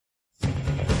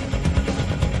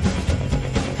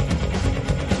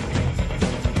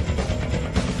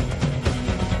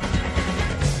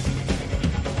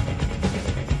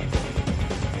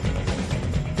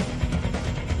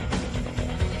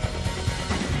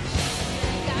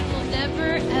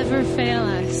never fail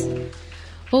us.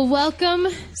 Well, welcome,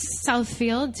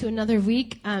 Southfield, to another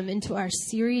week into our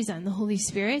series on the Holy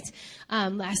Spirit.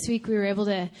 Last week we were able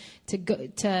to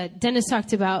Dennis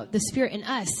talked about the Spirit in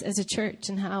us as a church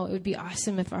and how it would be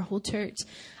awesome if our whole church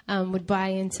would buy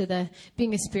into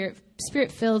being a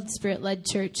Spirit-filled, Spirit-led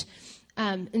church.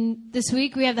 And this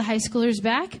week we have the high schoolers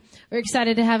back. We're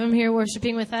excited to have them here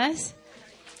worshiping with us.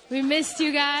 We missed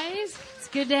you guys. It's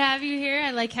good to have you here.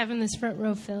 I like having this front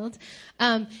row filled.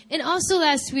 And also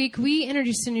last week, we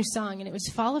introduced a new song, and it was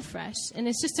Fall Afresh. And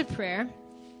it's just a prayer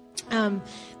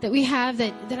that we have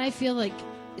that I feel like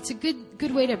it's a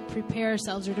good way to prepare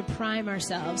ourselves or to prime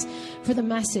ourselves for the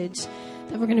message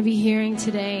that we're going to be hearing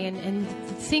today and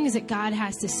the things that God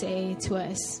has to say to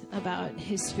us about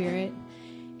His Spirit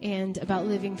and about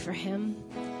living for Him.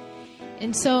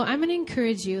 And so I'm going to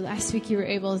encourage you. Last week you were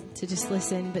able to just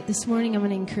listen, but this morning I'm going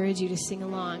to encourage you to sing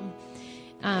along.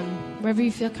 Wherever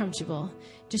you feel comfortable,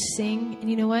 just sing.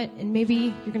 And you know what? And maybe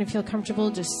you're going to feel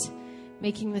comfortable just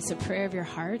making this a prayer of your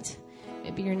heart.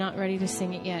 Maybe you're not ready to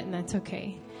sing it yet, and that's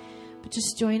okay. But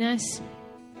just join us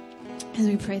as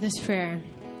we pray this prayer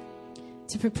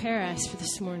to prepare us for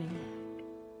this morning.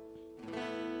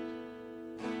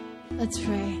 Let's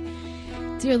pray.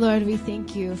 Dear Lord, we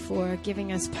thank you for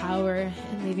giving us power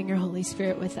and leaving your Holy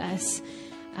Spirit with us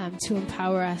to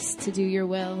empower us to do your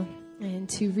will and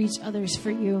to reach others for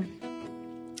you.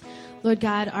 Lord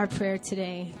God, our prayer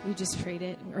today, we just prayed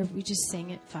it, or we just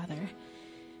sang it, Father.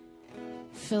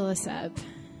 Fill us up.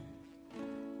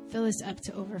 Fill us up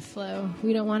to overflow.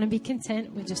 We don't want to be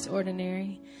content with just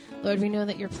ordinary. Lord, we know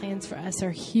that your plans for us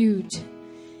are huge.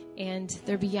 And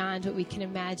they're beyond what we can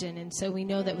imagine. And so we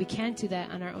know that we can't do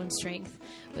that on our own strength,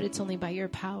 but it's only by your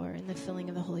power and the filling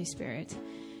of the Holy Spirit.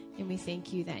 And we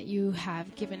thank you that you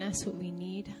have given us what we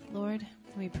need, Lord.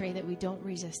 And we pray that we don't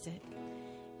resist it.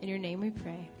 In your name we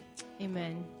pray.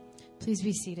 Amen. Please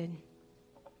be seated.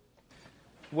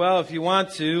 Well, if you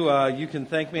want to, you can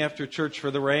thank me after church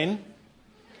for the rain.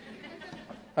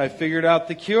 I figured out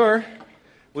the cure.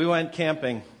 We went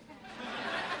camping.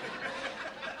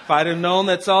 If I'd have known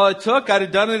that's all it took, I'd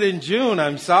have done it in June.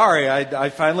 I'm sorry. I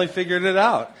finally figured it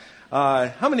out.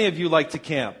 How many of you like to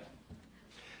camp?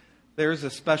 There's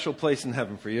a special place in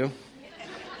heaven for you.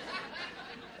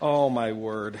 Oh, my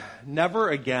word. Never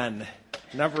again.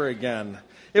 Never again.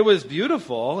 It was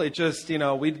beautiful. It just,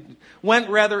 we went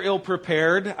rather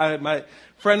ill-prepared. My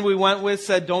friend we went with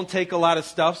said, don't take a lot of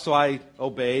stuff, so I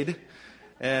obeyed.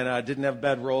 And didn't have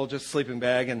bedroll, just sleeping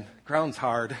bag, and ground's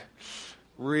hard.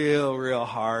 Real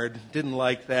hard. Didn't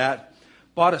like that.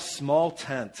 Bought a small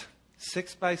tent.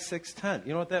 6x6 tent.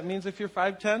 You know what that means if you're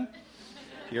 5'10"?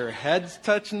 Your head's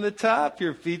touching the top,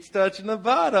 your feet's touching the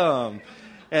bottom.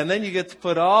 And then you get to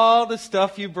put all the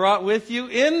stuff you brought with you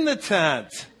in the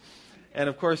tent. And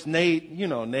of course, Nate,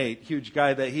 huge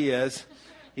guy that he is,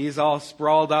 he's all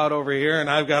sprawled out over here,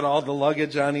 and I've got all the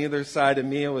luggage on either side of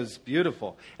me. It was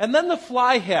beautiful. And then the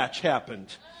fly hatch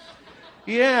happened.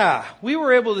 Yeah, we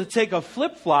were able to take a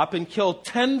flip-flop and kill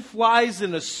 10 flies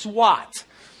in a swat.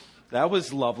 That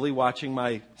was lovely, watching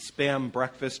my Spam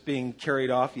breakfast being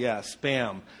carried off. Yeah,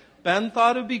 Spam. Ben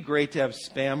thought it would be great to have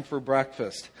Spam for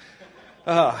breakfast.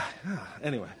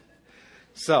 Anyway,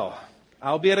 so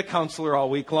I'll be at a counselor all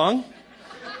week long.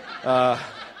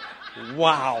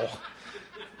 Wow.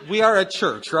 We are at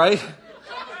church, right?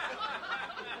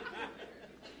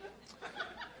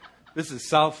 This is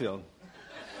Southfield.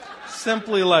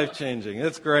 Simply life-changing.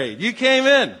 It's great. You came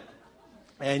in,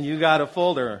 and you got a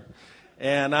folder.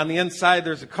 And on the inside,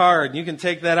 there's a card. And you can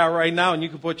take that out right now, and you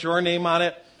can put your name on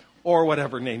it, or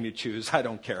whatever name you choose. I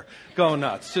don't care. Go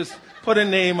nuts. Just put a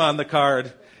name on the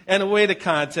card. And a way to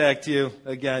contact you.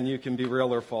 Again, you can be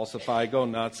real or falsify. Go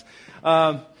nuts.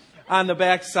 On the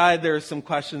back side, there are some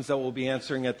questions that we'll be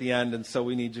answering at the end, and so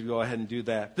we need you to go ahead and do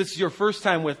that. If this is your first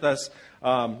time with us,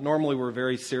 normally we're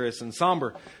very serious and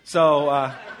somber.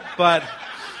 So, but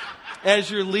as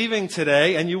you're leaving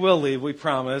today, and you will leave, we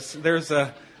promise, there's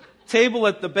a table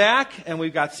at the back, and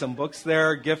we've got some books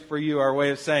there, a gift for you, our way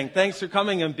of saying thanks for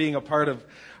coming and being a part of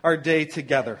our day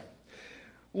together.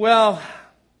 Well,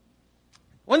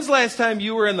 when's the last time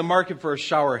you were in the market for a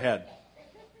shower head?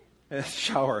 A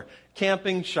shower.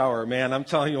 Camping shower, man. I'm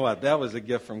telling you what, that was a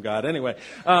gift from God. Anyway,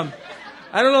 I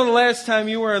don't know the last time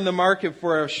you were in the market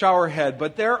for a shower head,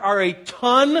 but there are a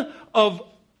ton of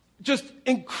just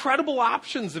incredible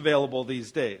options available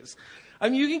these days. I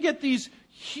mean, you can get these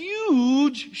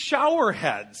huge shower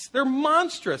heads. They're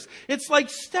monstrous. It's like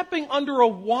stepping under a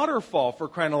waterfall, for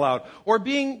crying out loud, or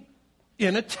being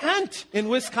in a tent in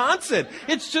Wisconsin.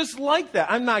 It's just like that.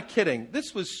 I'm not kidding.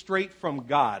 This was straight from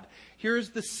God.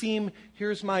 Here's the seam.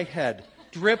 Here's my head.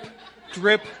 Drip,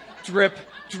 drip, drip,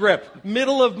 drip.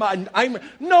 Middle of my, I'm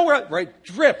nowhere, right,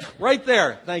 drip, right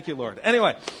there. Thank you, Lord.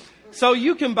 Anyway, so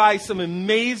you can buy some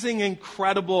amazing,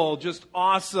 incredible, just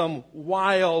awesome,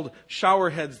 wild shower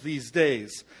heads these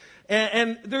days.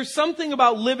 And there's something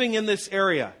about living in this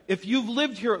area. If you've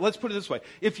lived here, let's put it this way.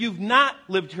 If you've not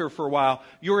lived here for a while,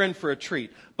 you're in for a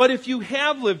treat. But if you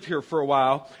have lived here for a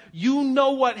while, you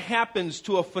know what happens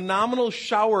to a phenomenal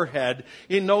shower head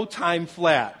in no time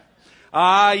flat.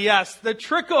 Ah, yes, the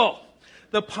trickle.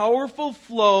 The powerful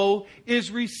flow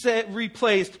is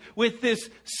replaced with this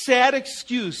sad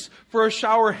excuse for a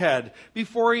shower head.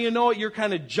 Before you know it, you're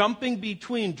kind of jumping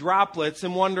between droplets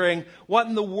and wondering, what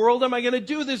in the world am I going to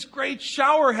do? This great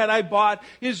shower head I bought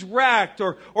is wrecked.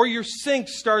 Or your sink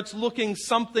starts looking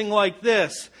something like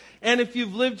this. And if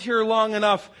you've lived here long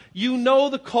enough, you know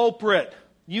the culprit.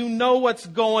 You know what's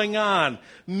going on.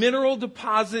 Mineral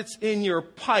deposits in your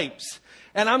pipes.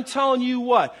 And I'm telling you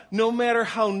what, no matter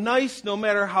how nice, no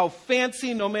matter how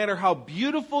fancy, no matter how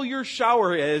beautiful your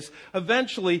shower is,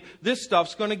 eventually this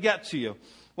stuff's going to get to you.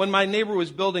 When my neighbor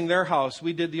was building their house,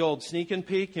 we did the old sneak and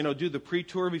peek, do the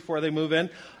pre-tour before they move in.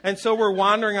 And so we're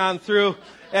wandering on through,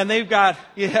 and they've got,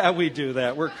 yeah, we do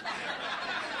that. We're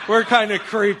kind of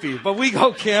creepy, but we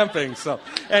go camping. So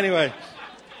anyway,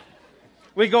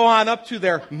 we go on up to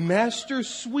their master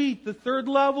suite, the third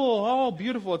level. Oh,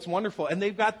 beautiful. It's wonderful. And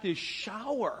they've got this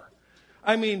shower.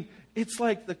 I mean, it's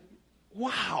like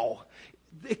wow.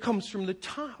 It comes from the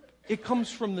top. It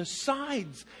comes from the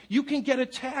sides. You can get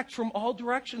attacked from all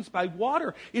directions by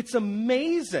water. It's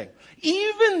amazing.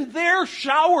 Even their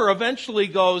shower eventually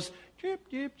goes drip,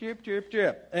 drip, drip, drip,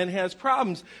 drip, and has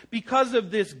problems because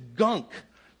of this gunk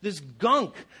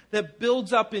that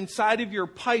builds up inside of your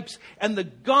pipes, and the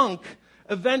gunk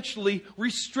eventually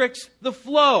restricts the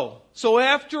flow. So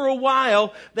after a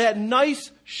while, that nice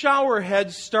shower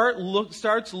head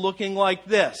starts looking like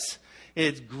this.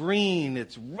 It's green,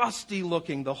 it's rusty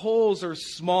looking, the holes are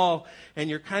small, and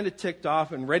you're kind of ticked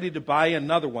off and ready to buy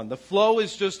another one. The flow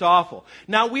is just awful.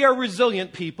 Now, we are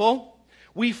resilient people.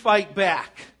 We fight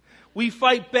back. We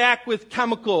fight back with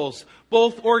chemicals,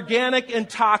 both organic and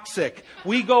toxic.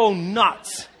 We go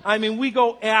nuts. I mean, we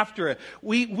go after it.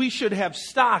 We should have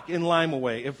stock in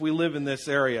Limaway if we live in this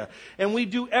area. And we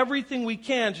do everything we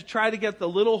can to try to get the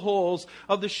little holes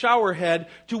of the shower head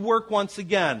to work once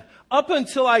again. Up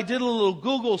until I did a little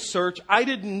Google search, I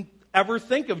didn't ever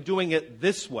think of doing it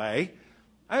this way.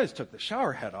 I just took the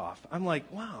shower head off. I'm like,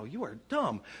 wow, you are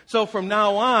dumb. So from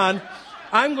now on,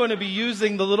 I'm going to be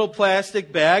using the little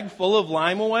plastic bag full of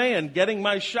Limaway and getting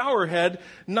my shower head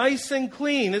nice and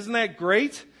clean. Isn't that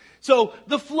great? So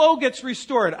the flow gets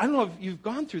restored. I don't know if you've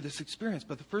gone through this experience,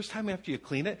 but the first time after you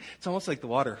clean it, it's almost like the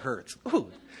water hurts.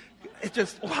 Ooh, it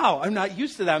just, wow, I'm not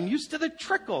used to that. I'm used to the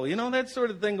trickle, that sort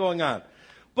of thing going on.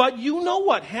 But you know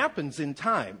what happens in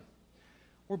time.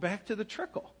 We're back to the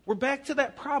trickle. We're back to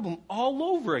that problem all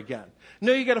over again.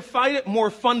 No, you got to fight it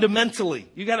more fundamentally.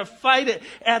 You got to fight it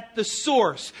at the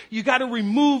source. You got to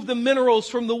remove the minerals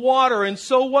from the water. And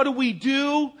so what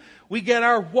do? We get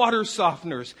our water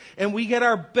softeners and we get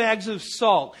our bags of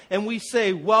salt and we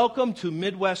say, welcome to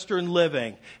Midwestern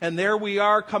living. And there we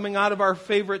are coming out of our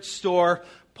favorite store,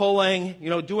 pulling,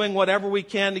 doing whatever we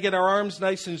can to get our arms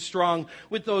nice and strong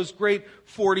with those great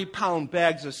 40-pound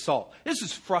bags of salt. This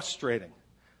is frustrating.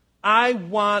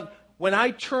 When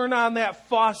I turn on that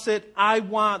faucet, I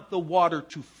want the water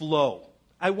to flow.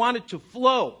 I want it to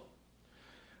flow.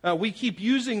 We keep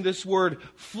using this word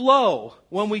flow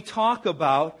when we talk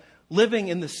about living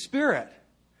in the Spirit.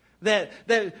 That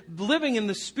living in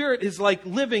the Spirit is like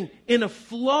living in a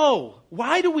flow.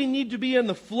 Why do we need to be in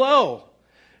the flow?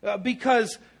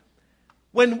 Because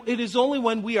it is only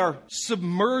when we are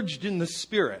submerged in the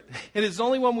Spirit, it is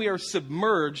only when we are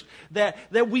submerged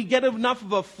that we get enough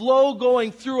of a flow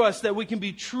going through us that we can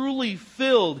be truly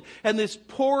filled. And this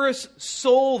porous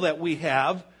soul that we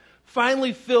have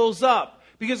finally fills up.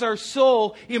 Because our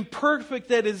soul,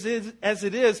 imperfect as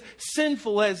it is,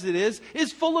 sinful as it is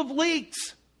full of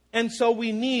leaks. And so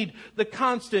we need the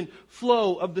constant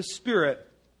flow of the Spirit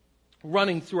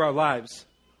running through our lives.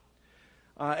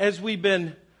 As we've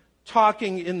been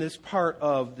talking in this part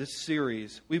of this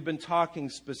series, we've been talking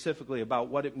specifically about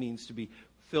what it means to be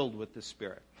filled with the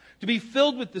Spirit. To be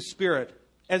filled with the Spirit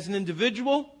as an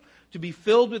individual, to be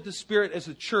filled with the Spirit as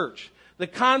a church. The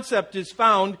concept is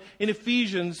found in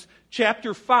Ephesians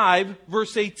chapter 5,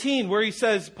 verse 18, where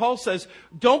Paul says,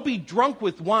 don't be drunk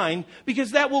with wine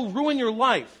because that will ruin your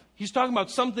life. He's talking about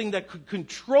something that could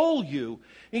control you.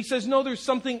 And he says, no, there's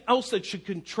something else that should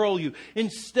control you.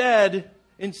 Instead,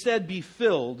 be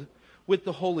filled with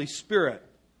the Holy Spirit.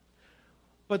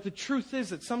 But the truth is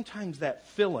that sometimes that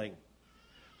filling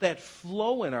that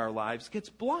flow in our lives gets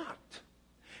blocked.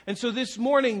 And so this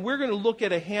morning, we're going to look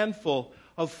at a handful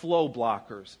of flow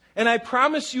blockers. And I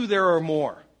promise you there are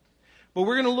more. But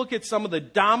we're going to look at some of the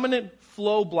dominant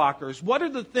flow blockers. What are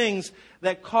the things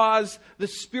that cause the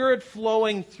Spirit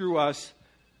flowing through us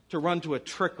to run to a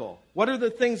trickle? What are the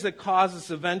things that cause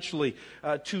us eventually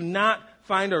to not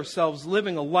find ourselves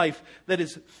living a life that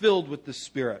is filled with the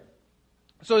Spirit?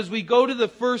 So as we go to the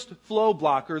first flow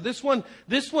blocker, this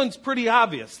one's pretty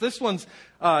obvious. This one's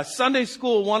Sunday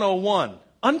School 101,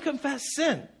 unconfessed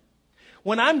sin.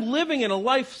 When I'm living in a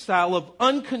lifestyle of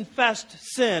unconfessed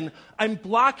sin, I'm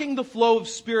blocking the flow of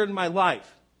Spirit in my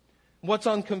life. What's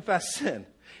unconfessed sin?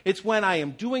 It's when I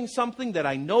am doing something that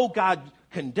I know God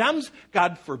condemns,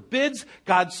 God forbids,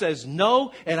 God says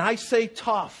no, and I say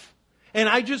tough. And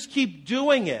I just keep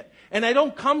doing it. And I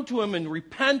don't come to Him and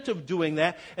repent of doing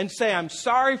that and say, I'm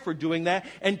sorry for doing that,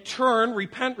 and turn.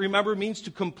 Repent, remember, means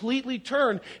to completely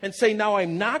turn and say, now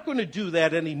I'm not going to do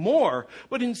that anymore.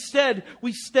 But instead,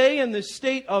 we stay in this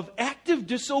state of active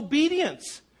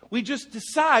disobedience. We just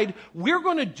decide we're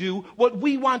going to do what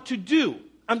we want to do.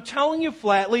 I'm telling you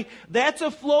flatly, that's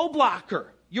a flow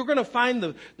blocker. You're going to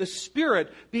find the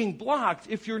Spirit being blocked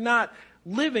if you're not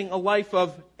living a life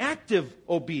of active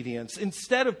obedience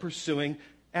instead of pursuing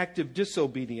active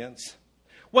disobedience.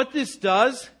 What this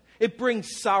does, it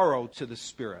brings sorrow to the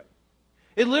Spirit.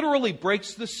 It literally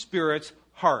breaks the Spirit's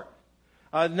heart.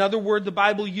 Another word the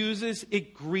Bible uses,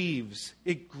 it grieves.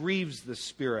 It grieves the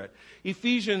Spirit.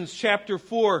 Ephesians chapter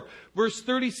 4, verse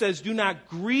 30 says, do not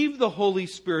grieve the Holy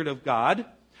Spirit of God,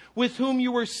 with whom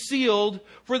you were sealed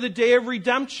for the day of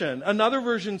redemption. Another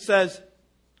version says,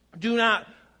 do not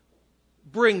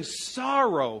bring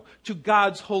sorrow to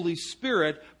God's Holy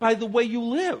Spirit by the way you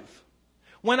live.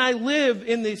 When I live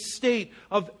in this state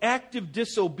of active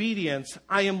disobedience,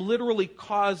 I am literally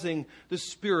causing the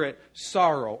Spirit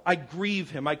sorrow. I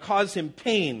grieve Him. I cause Him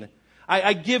pain.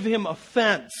 I give Him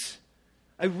offense.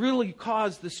 I really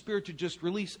cause the Spirit to just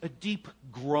release a deep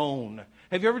groan.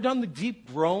 Have you ever done the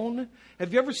deep groan?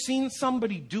 Have you ever seen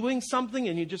somebody doing something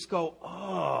and you just go,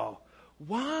 oh,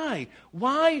 why?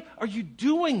 Why are you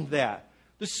doing that?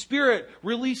 The Spirit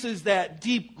releases that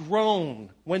deep groan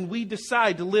when we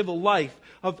decide to live a life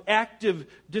of active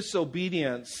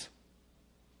disobedience.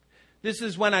 This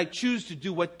is when I choose to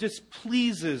do what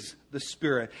displeases the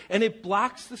Spirit. And it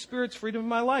blocks the Spirit's freedom in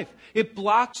my life. It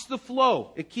blocks the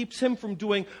flow. It keeps Him from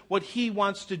doing what He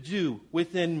wants to do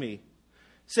within me.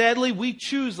 Sadly, we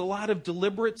choose a lot of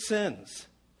deliberate sins.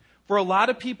 For a lot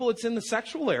of people, it's in the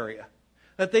sexual area.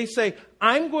 That they say,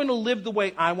 I'm going to live the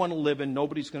way I want to live and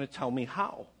nobody's going to tell me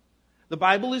how. The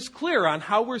Bible is clear on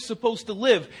how we're supposed to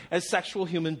live as sexual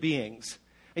human beings.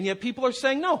 And yet people are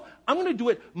saying, no, I'm going to do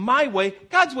it my way.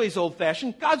 God's way is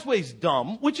old-fashioned. God's way is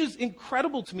dumb, which is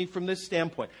incredible to me from this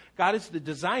standpoint. God is the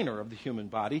designer of the human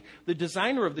body, the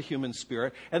designer of the human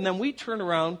spirit. And then we turn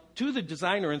around to the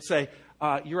designer and say,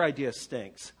 your idea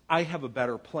stinks. I have a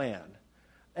better plan.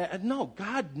 No,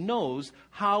 God knows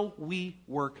how we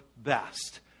work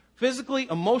best. Physically,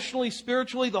 emotionally,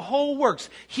 spiritually, the whole works.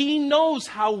 He knows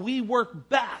how we work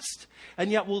best.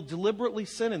 And yet we'll deliberately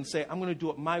sin and say, I'm going to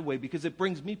do it my way because it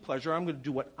brings me pleasure. I'm going to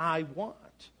do what I want.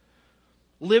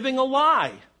 Living a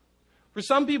lie. For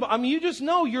some people, you just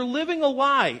know you're living a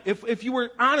lie. If you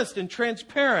were honest and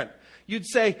transparent, you'd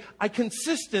say, I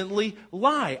consistently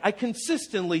lie. I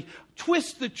consistently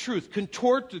twist the truth,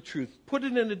 contort the truth, put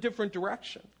it in a different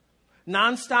direction.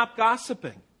 Nonstop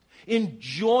gossiping.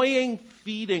 Enjoying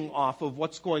feeding off of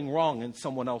what's going wrong in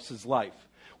someone else's life.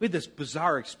 We had this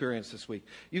bizarre experience this week.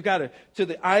 You got to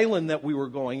the island that we were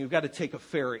going, you've got to take a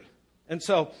ferry. And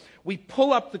so we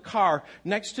pull up the car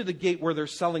next to the gate where they're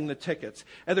selling the tickets.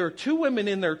 And there are two women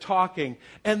in there talking,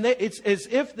 and it's as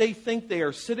if they think they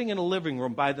are sitting in a living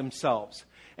room by themselves.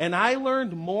 And I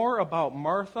learned more about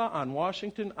Martha on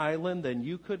Washington Island than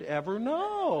you could ever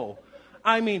know.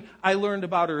 I learned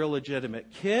about her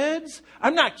illegitimate kids.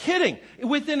 I'm not kidding.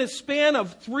 Within a span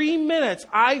of 3 minutes,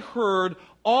 I heard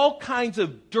all kinds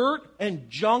of dirt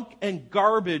and junk and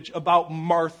garbage about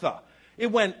Martha.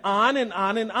 It went on and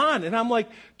on and on. And I'm like,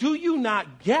 do you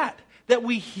not get that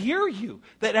we hear you?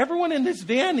 That everyone in this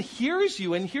van hears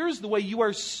you and hears the way you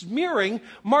are smearing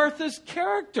Martha's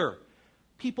character.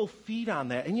 People feed on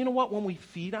that. And you know what? When we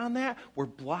feed on that, we're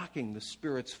blocking the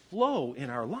Spirit's flow in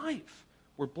our life.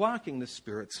 We're blocking the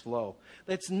Spirit's flow.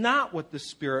 That's not what the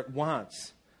Spirit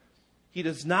wants. He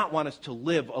does not want us to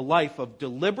live a life of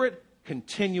deliberate,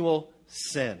 continual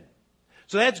sin.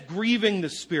 So that's grieving the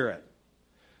Spirit.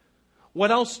 What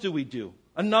else do we do?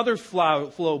 Another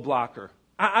flow blocker.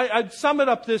 I'd sum it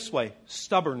up this way: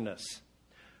 stubbornness.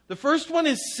 The first one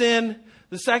is sin.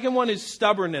 The second one is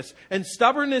stubbornness. And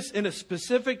stubbornness in a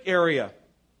specific area.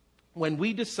 When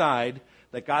we decide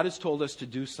that God has told us to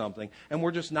do something and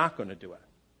we're just not going to do it.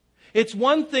 It's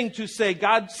one thing to say,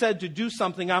 God said to do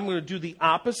something, I'm going to do the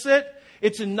opposite.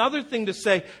 It's another thing to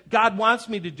say, God wants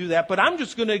me to do that, but I'm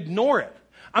just going to ignore it.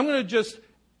 I'm going to just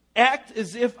act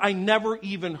as if I never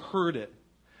even heard it.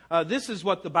 This is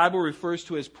what the Bible refers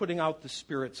to as putting out the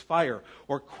Spirit's fire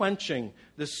or quenching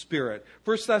the Spirit.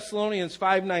 1 Thessalonians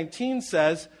 5:19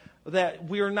 says that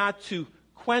we are not to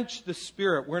quench the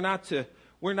Spirit. We're not to,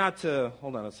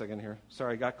 hold on a second here.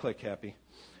 Sorry, I got click happy.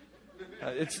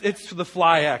 It's the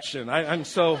fly action.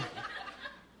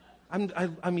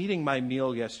 I'm eating my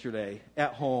meal yesterday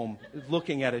at home,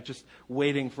 looking at it, just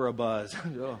waiting for a buzz.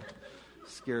 Oh,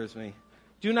 scares me.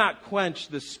 Do not quench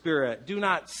the Spirit. Do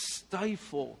not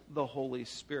stifle the Holy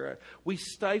Spirit. We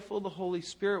stifle the Holy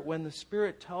Spirit when the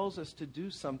Spirit tells us to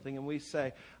do something and we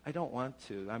say, I don't want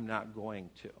to. I'm not going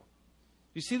to.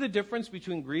 You see the difference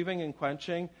between grieving and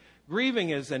quenching? Grieving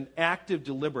is an active,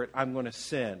 deliberate, I'm going to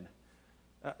sin.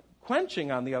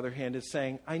 Quenching, on the other hand, is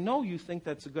saying, I know you think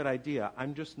that's a good idea.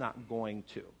 I'm just not going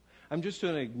to. I'm just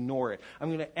going to ignore it. I'm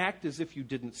going to act as if you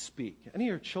didn't speak. Any of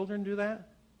your children do that?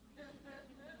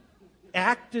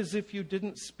 Act as if you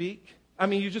didn't speak? I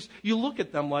mean, you look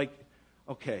at them like,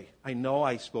 okay, I know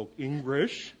I spoke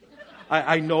English.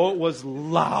 I know it was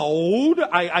loud.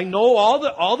 I know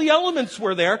all the elements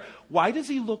were there. Why does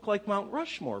he look like Mount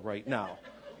Rushmore right now?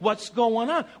 What's going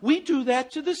on? We do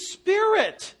that to the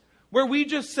Spirit. Where we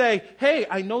just say, hey,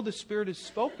 I know the Spirit has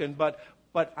spoken, but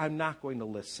I'm not going to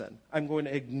listen. I'm going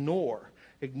to ignore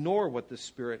what the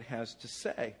Spirit has to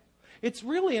say. It's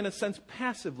really, in a sense,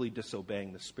 passively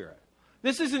disobeying the Spirit.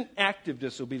 This isn't active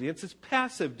disobedience. It's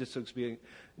passive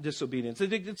disobedience.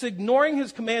 It's ignoring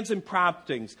His commands and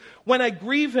promptings. When I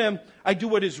grieve Him, I do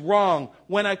what is wrong.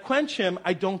 When I quench Him,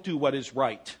 I don't do what is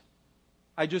right.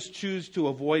 I just choose to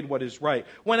avoid what is right.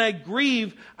 When I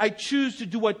grieve, I choose to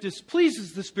do what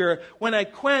displeases the Spirit. When I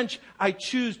quench, I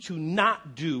choose to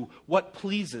not do what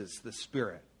pleases the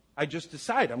Spirit. I just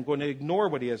decide I'm going to ignore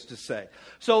what He has to say.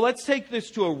 So let's take this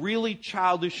to a really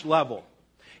childish level.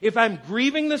 If I'm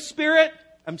grieving the Spirit,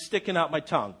 I'm sticking out my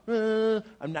tongue.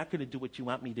 I'm not going to do what you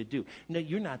want me to do. No,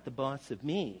 you're not the boss of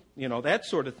me. That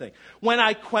sort of thing. When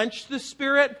I quench the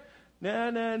Spirit,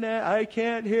 no, I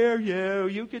can't hear you.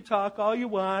 You can talk all you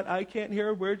want. I can't hear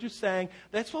a word you're saying.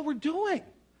 That's what we're doing.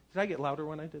 Did I get louder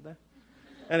when I did that?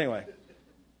 Anyway.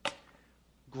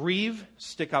 Grieve,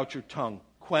 stick out your tongue.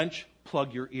 Quench,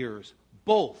 plug your ears.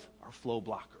 Both are flow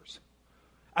blockers.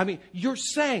 I mean, you're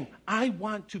saying, I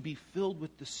want to be filled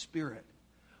with the Spirit,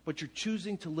 but you're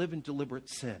choosing to live in deliberate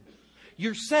sin.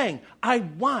 You're saying, I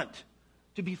want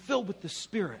to be filled with the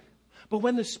Spirit, but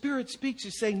when the Spirit speaks,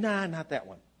 you say, nah, not that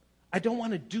one. I don't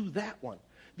want to do that one.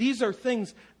 These are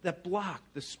things that block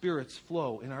the Spirit's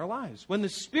flow in our lives. When the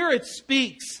Spirit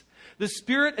speaks, the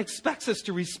Spirit expects us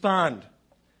to respond.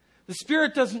 The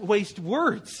Spirit doesn't waste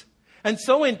words. And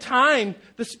so in time,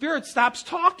 the Spirit stops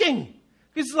talking.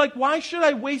 Because it's like, why should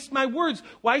I waste my words?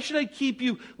 Why should I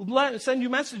send you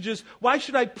messages? Why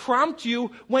should I prompt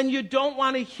you when you don't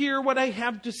want to hear what I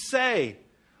have to say?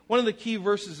 One of the key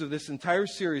verses of this entire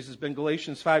series has been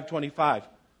Galatians 5:25.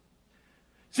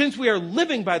 Since we are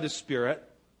living by the Spirit,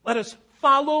 let us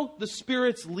follow the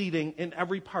Spirit's leading in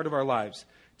every part of our lives.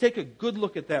 Take a good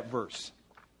look at that verse.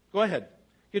 Go ahead.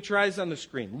 Get your eyes on the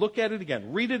screen. Look at it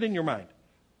again. Read it in your mind.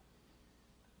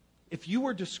 If you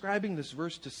were describing this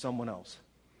verse to someone else,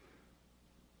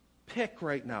 pick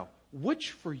right now,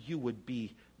 which for you would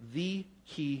be the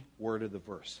key word of the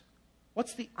verse?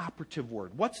 What's the operative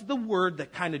word? What's the word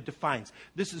that kind of defines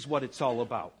this is what it's all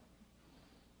about?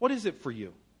 What is it for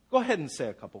you? Go ahead and say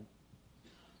a couple.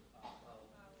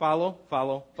 Follow,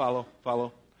 follow, follow,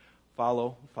 follow,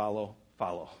 follow, follow,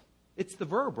 follow. It's the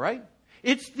verb, right?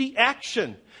 It's the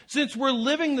action. Since we're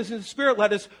living this in the Spirit,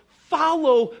 let us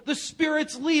follow the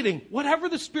Spirit's leading. Whatever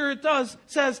the Spirit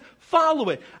says, follow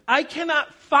it. I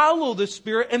cannot follow the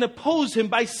Spirit and oppose Him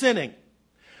by sinning.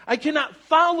 I cannot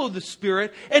follow the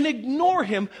Spirit and ignore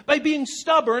Him by being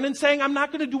stubborn and saying, I'm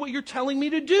not going to do what you're telling me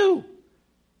to do.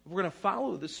 If we're going to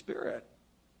follow the Spirit,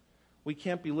 we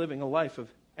can't be living a life of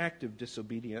active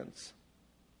disobedience.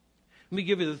 Let me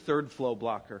give you the third flow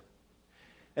blocker.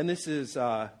 And this is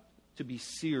to be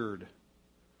seared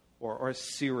or a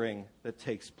searing that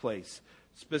takes place.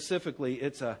 Specifically,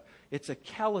 it's a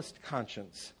calloused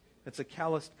conscience. It's a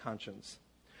calloused conscience.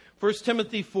 1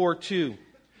 Timothy 4:2.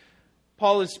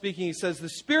 Paul is speaking. He says, the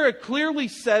Spirit clearly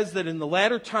says that in the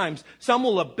latter times, some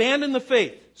will abandon the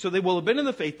faith. So they will abandon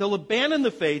the faith. They'll abandon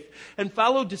the faith and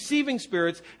follow deceiving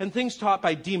spirits and things taught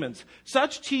by demons.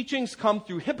 Such teachings come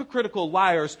through hypocritical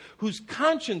liars whose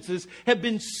consciences have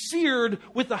been seared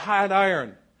with the hot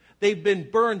iron. They've been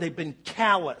burned. They've been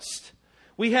calloused.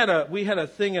 We had a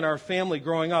thing in our family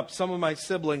growing up. Some of my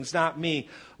siblings, not me,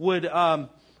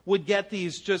 would get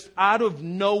these just out of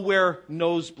nowhere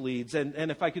nosebleeds. And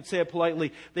if I could say it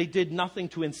politely, they did nothing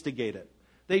to instigate it.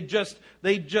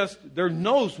 Their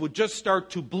nose would just start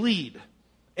to bleed.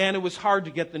 And it was hard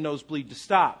to get the nosebleed to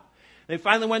stop. They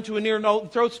finally went to an ear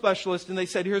and throat specialist, and they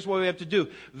said, here's what we have to do.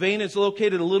 Vein is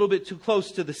located a little bit too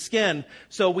close to the skin,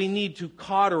 so we need to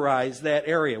cauterize that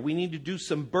area. We need to do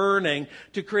some burning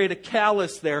to create a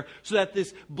callus there so that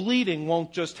this bleeding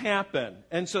won't just happen.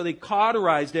 And so they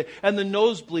cauterized it, and the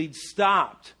nosebleed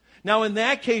stopped. Now, in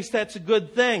that case, that's a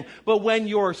good thing. But when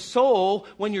your soul,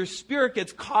 when your spirit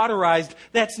gets cauterized,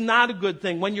 that's not a good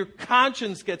thing. When your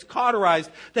conscience gets cauterized,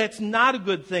 that's not a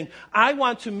good thing. I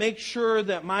want to make sure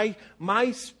that my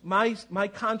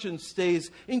conscience stays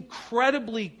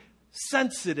incredibly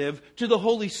sensitive to the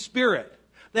Holy Spirit.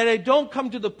 That I don't come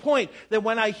to the point that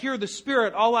when I hear the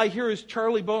Spirit, all I hear is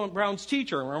Charlie Brown's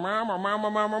teacher.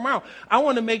 I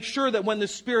want to make sure that when the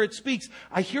Spirit speaks,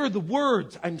 I hear the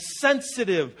words. I'm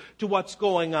sensitive to what's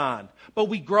going on. But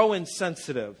we grow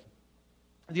insensitive.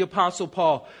 The Apostle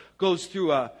Paul goes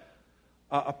through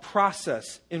a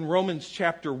process in Romans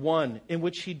chapter 1 in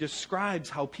which he describes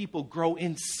how people grow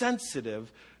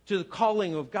insensitive to the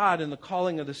calling of God and the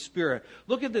calling of the Spirit.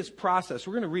 Look at this process.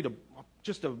 We're going to read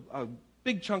just a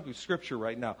big chunk of scripture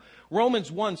right now.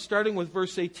 Romans 1, starting with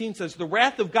verse 18, says, the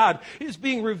wrath of God is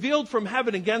being revealed from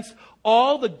heaven against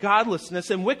all the godlessness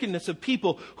and wickedness of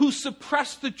people who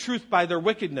suppress the truth by their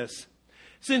wickedness.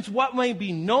 Since what may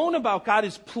be known about God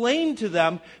is plain to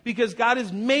them because God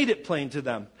has made it plain to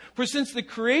them. For since the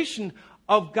creation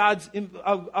of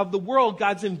the world,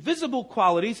 God's invisible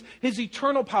qualities, His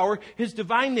eternal power, His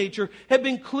divine nature, have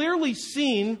been clearly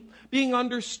seen, being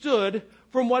understood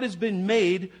from what has been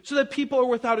made, so that people are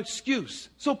without excuse.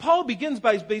 So Paul begins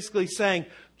by basically saying,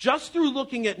 just through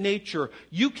looking at nature,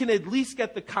 you can at least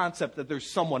get the concept that there's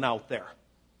someone out there.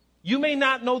 You may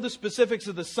not know the specifics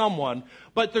of the someone,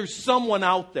 but there's someone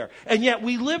out there. And yet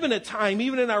we live in a time,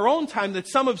 even in our own time, that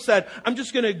some have said, I'm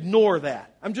just going to ignore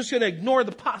that. I'm just going to ignore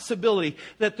the possibility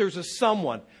that there's a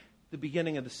someone. The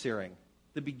beginning of the searing.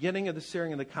 The beginning of the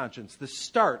searing of the conscience. The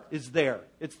start is there.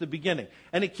 It's the beginning.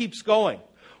 And it keeps going.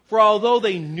 For although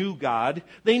they knew God,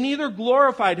 they neither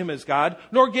glorified Him as God,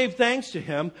 nor gave thanks to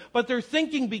Him, but their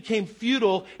thinking became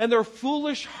futile, and their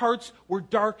foolish hearts were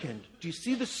darkened. Do you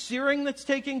see the searing that's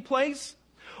taking place?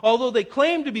 Although they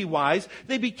claimed to be wise,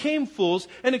 they became fools,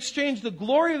 and exchanged the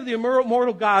glory of the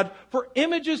immortal God for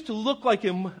images to look like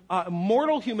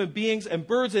immortal human beings and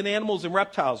birds and animals and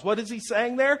reptiles. What is he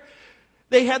saying there?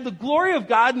 They had the glory of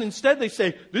God, and instead they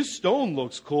say, this stone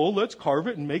looks cool, let's carve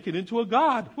it and make it into a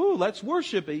god. Ooh, let's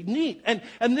worship it, neat. And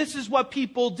this is what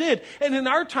people did. And in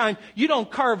our time, you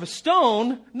don't carve a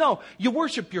stone. No, you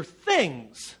worship your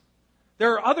things.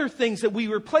 There are other things that we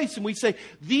replace, and we say,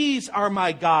 these are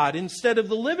my God, instead of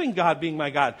the living God being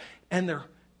my God. And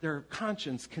their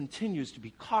conscience continues to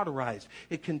be cauterized.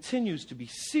 It continues to be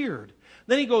seared.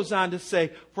 Then he goes on to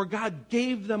say, for God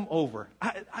gave them over.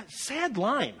 Sad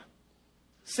line.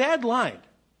 Sad line.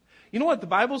 You know what the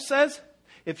Bible says?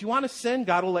 If you want to sin,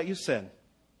 God will let you sin.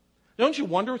 Don't you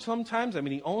wonder sometimes? I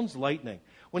mean, He owns lightning.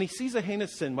 When He sees a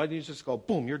heinous sin, why don't you just go,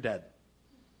 boom, you're dead?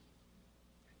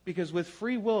 Because with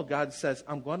free will, God says,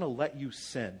 I'm going to let you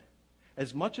sin.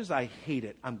 As much as I hate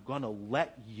it, I'm going to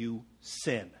let you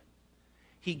sin.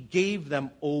 He gave them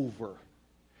over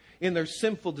in their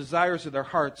sinful desires of their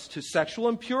hearts to sexual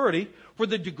impurity for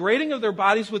the degrading of their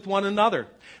bodies with one another.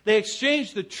 They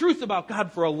exchanged the truth about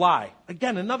God for a lie.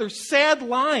 Again, another sad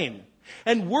line.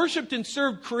 And worshipped and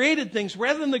served created things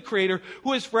rather than the Creator,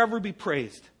 who is forever be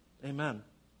praised. Amen.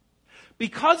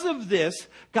 Because of this,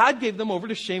 God gave them over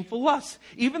to shameful lusts.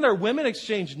 Even their women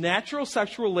exchanged natural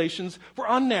sexual relations for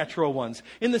unnatural ones.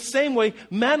 In the same way,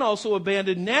 men also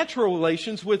abandoned natural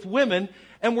relations with women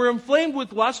and were inflamed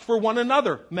with lust for one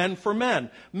another, men for men.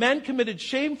 Men committed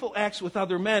shameful acts with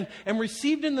other men and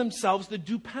received in themselves the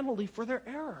due penalty for their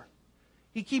error.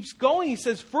 He keeps going. He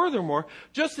says, furthermore,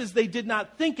 just as they did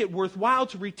not think it worthwhile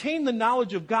to retain the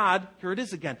knowledge of God, here it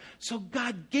is again, so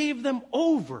God gave them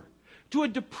over to a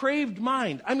depraved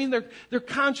mind. I mean, their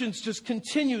conscience just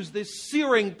continues this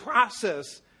searing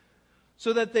process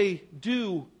so that they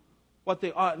do what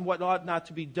they ought and what ought not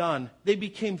to be done. They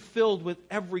became filled with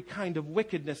every kind of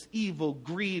wickedness, evil,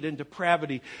 greed, and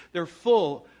depravity. They're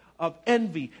full of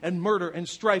envy and murder and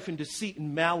strife and deceit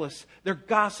and malice. They're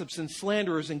gossips and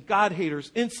slanderers and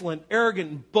God-haters, insolent, arrogant,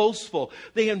 and boastful.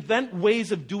 They invent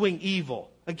ways of doing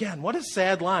evil. Again, what a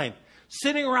sad line.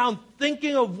 Sitting around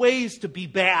thinking of ways to be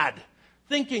bad.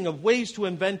 Thinking of ways to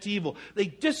invent evil. They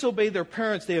disobey their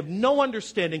parents. They have no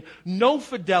understanding, no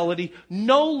fidelity,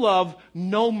 no love,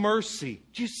 no mercy.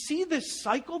 Do you see this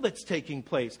cycle that's taking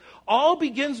place? All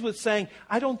begins with saying,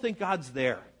 I don't think God's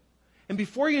there. And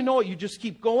before you know it, you just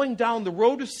keep going down the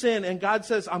road of sin, and God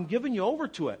says, I'm giving you over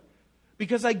to it.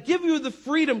 Because I give you the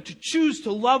freedom to choose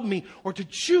to love me or to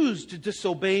choose to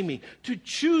disobey me, to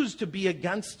choose to be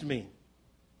against me.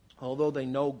 Although they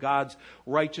know God's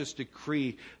righteous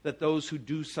decree that those who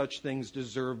do such things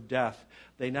deserve death,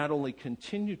 they not only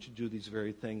continue to do these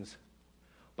very things,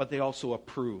 but they also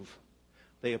approve.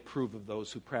 They approve of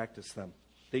those who practice them.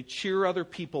 They cheer other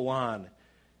people on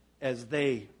as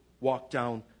they walk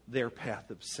down their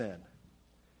path of sin.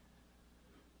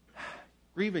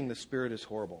 Grieving the Spirit is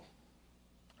horrible.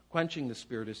 Quenching the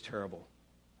Spirit is terrible.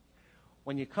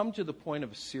 When you come to the point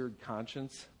of a seared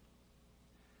conscience,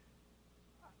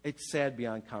 it's sad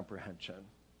beyond comprehension.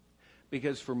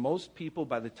 Because for most people,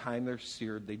 by the time they're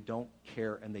seared, they don't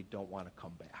care and they don't want to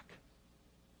come back.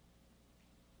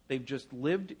 They've just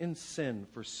lived in sin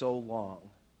for so long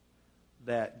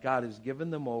that God has given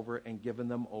them over,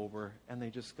 and they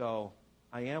just go,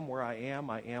 I am where I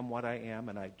am what I am,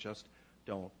 and I just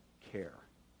don't care.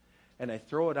 And I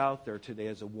throw it out there today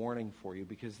as a warning for you,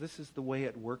 because this is the way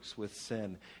it works with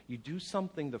sin. You do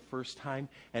something the first time,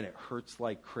 and it hurts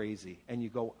like crazy. And you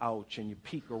go, ouch, and you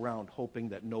peek around hoping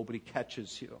that nobody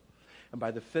catches you. And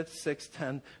by the 5th, 6th,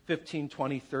 10th, 15th,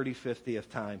 20th, 30th, 50th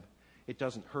time, it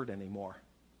doesn't hurt anymore.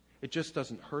 It just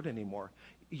doesn't hurt anymore.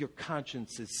 Your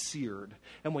conscience is seared.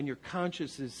 And when your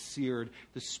conscience is seared,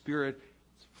 the Spirit's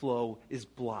flow is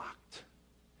blocked.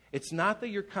 It's not that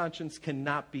your conscience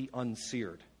cannot be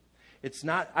unseared. It's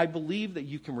not, I believe that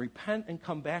you can repent and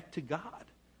come back to God.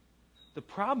 The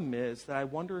problem is that I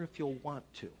wonder if you'll want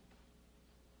to.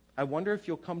 I wonder if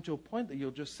you'll come to a point that you'll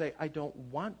just say, I don't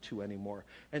want to anymore.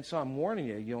 And so I'm warning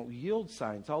you, yield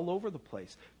signs all over the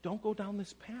place. Don't go down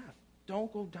this path.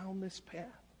 Don't go down this path.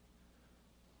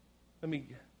 Let me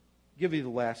give you the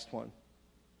last one.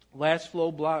 Last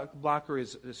flow blocker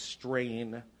is a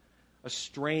strain. A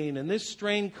strain. And this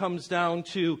strain comes down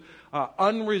to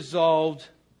unresolved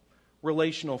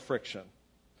relational friction.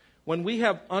 When we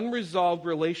have unresolved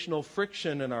relational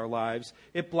friction in our lives,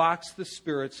 it blocks the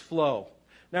Spirit's flow.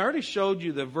 Now, I already showed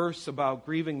you the verse about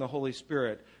grieving the Holy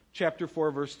Spirit, chapter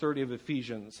 4, verse 30 of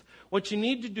Ephesians. What you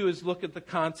need to do is look at the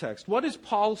context. What is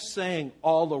Paul saying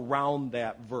all around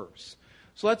that verse?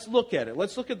 So let's look at it.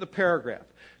 Let's look at the paragraph.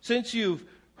 Since you've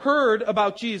heard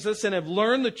about Jesus and have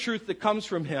learned the truth that comes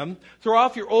from him, throw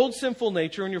off your old sinful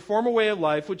nature and your former way of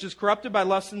life, which is corrupted by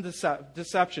lust and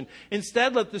deception.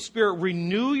 Instead, let the Spirit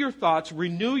renew your thoughts,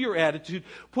 renew your attitude,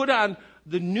 put on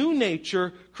the new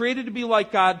nature, created to be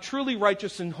like God, truly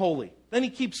righteous and holy. Then he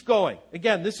keeps going.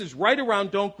 Again, this is right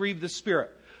around don't grieve the Spirit.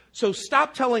 So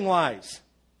stop telling lies.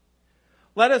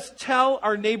 Let us tell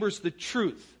our neighbors the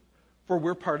truth, for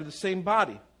we're part of the same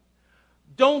body.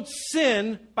 Don't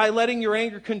sin by letting your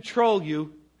anger control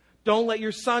you. Don't let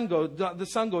the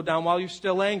sun go down while you're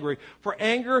still angry. For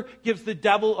anger gives the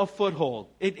devil a foothold.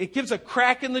 It gives a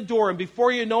crack in the door, and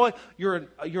before you know it, you're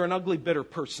an ugly, bitter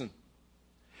person.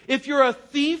 If you're a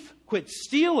thief, quit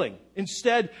stealing.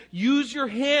 Instead, use your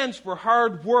hands for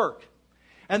hard work.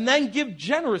 And then give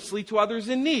generously to others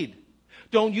in need.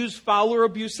 Don't use foul or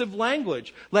abusive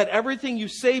language. Let everything you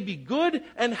say be good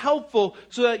and helpful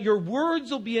so that your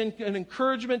words will be an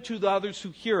encouragement to the others who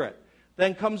hear it.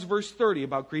 Then comes verse 30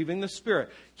 about grieving the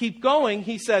Spirit. Keep going.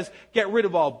 He says, get rid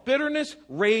of all bitterness,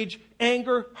 rage,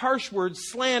 anger, harsh words,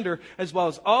 slander, as well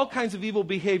as all kinds of evil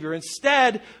behavior.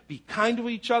 Instead, be kind to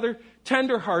each other,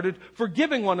 tender-hearted,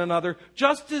 forgiving one another,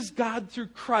 just as God through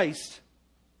Christ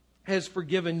has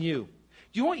forgiven you.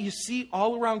 Do you know what you see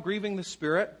all around grieving the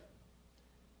Spirit?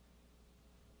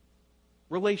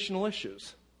 Relational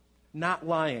issues. Not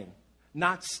lying.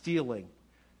 Not stealing.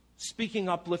 Speaking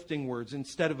uplifting words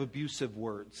instead of abusive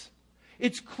words.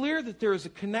 It's clear that there is a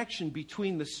connection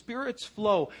between the Spirit's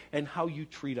flow and how you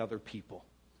treat other people.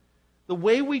 The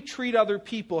way we treat other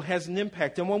people has an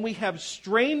impact. And when we have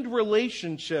strained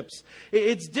relationships,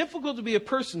 it's difficult to be a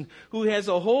person who has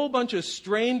a whole bunch of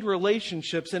strained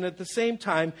relationships and at the same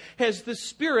time has the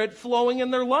Spirit flowing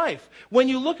in their life. When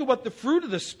you look at what the fruit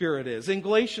of the Spirit is, in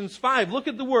Galatians 5, look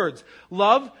at the words: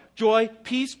 love, joy,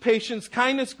 peace, patience,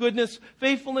 kindness, goodness,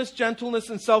 faithfulness, gentleness,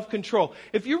 and self-control.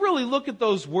 If you really look at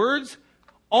those words,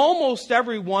 almost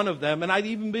every one of them, and I'd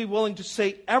even be willing to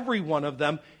say every one of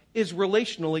them, is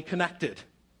relationally connected.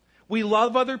 We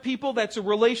love other people, that's a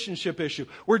relationship issue.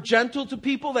 We're gentle to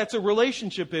people, that's a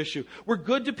relationship issue. We're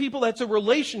good to people, that's a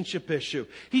relationship issue.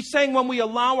 He's saying when we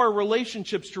allow our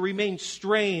relationships to remain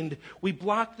strained, we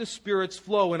block the Spirit's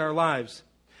flow in our lives.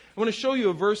 I want to show you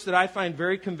a verse that I find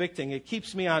very convicting. It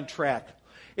keeps me on track.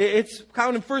 It's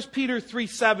found in 1 Peter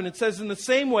 3:7. It says, in the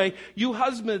same way, you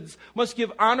husbands must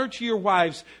give honor to your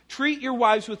wives. Treat your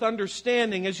wives with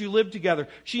understanding as you live together.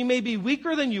 She may be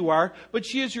weaker than you are, but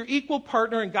she is your equal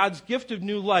partner in God's gift of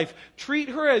new life. Treat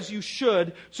her as you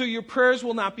should, so your prayers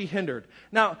will not be hindered.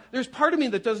 Now, there's part of me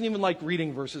that doesn't even like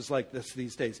reading verses like this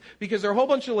these days, because there are a whole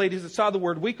bunch of ladies that saw the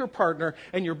word weaker partner,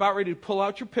 and you're about ready to pull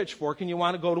out your pitchfork and you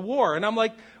want to go to war. And I'm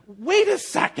like, wait a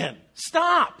second,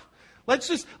 stop. Let's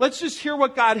just hear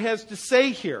what God has to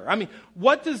say here. I mean,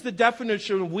 what does the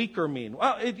definition of weaker mean?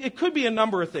 Well, it could be a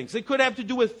number of things. It could have to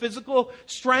do with physical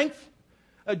strength.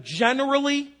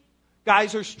 Generally,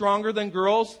 guys are stronger than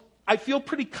girls. I feel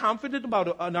pretty confident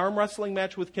about an arm wrestling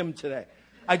match with Kim today.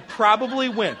 I'd probably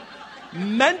win.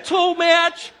 Mental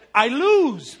match, I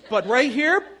lose. But right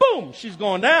here, boom, she's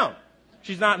going down.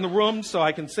 She's not in the room, so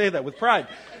I can say that with pride.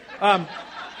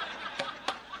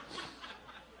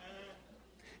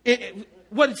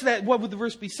 What would the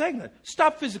verse be saying then?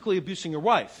 Stop physically abusing your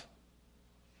wife,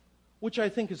 which I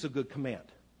think is a good command.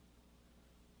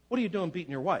 What are you doing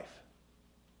beating your wife?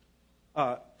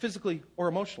 Physically or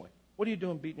emotionally? What are you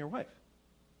doing beating your wife?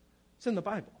 It's in the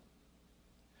Bible.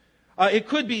 It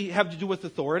could have to do with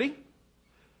authority.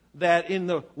 That in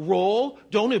the role,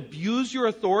 don't abuse your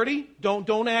authority.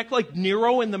 Don't act like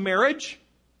Nero in the marriage,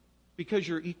 because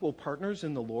you're equal partners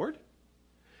in the Lord.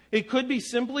 It could be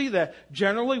simply that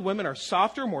generally women are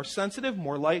softer, more sensitive,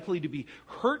 more likely to be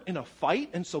hurt in a fight.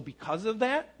 And so because of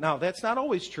that, now that's not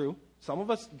always true. Some of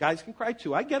us guys can cry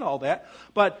too. I get all that.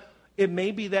 But it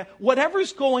may be that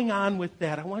whatever's going on with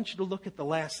that, I want you to look at the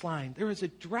last line. There is a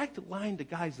direct line to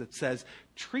guys that says,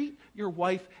 treat your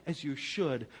wife as you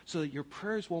should so that your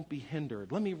prayers won't be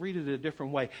hindered. Let me read it a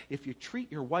different way. If you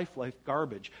treat your wife like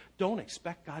garbage, don't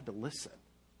expect God to listen.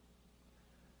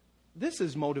 This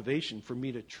is motivation for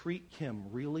me to treat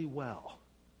Kim really well.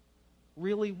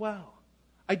 Really well.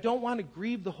 I don't want to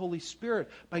grieve the Holy Spirit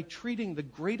by treating the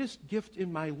greatest gift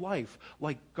in my life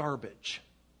like garbage.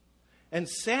 And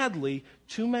sadly,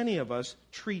 too many of us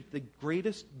treat the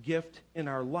greatest gift in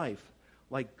our life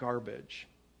like garbage.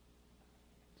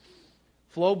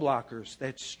 Flow blockers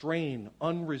that strain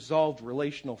unresolved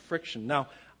relational friction. Now,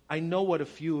 I know what a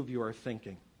few of you are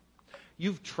thinking.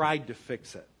 You've tried to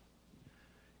fix it.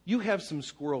 You have some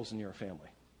squirrels in your family.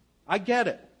 I get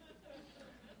it.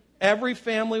 Every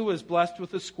family was blessed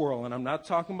with a squirrel, and I'm not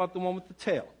talking about the one with the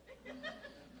tail.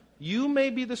 You may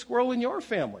be the squirrel in your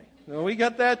family. We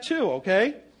got that too,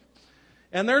 okay?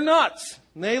 And they're nuts.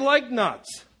 They like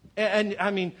nuts. And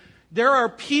I mean, there are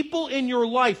people in your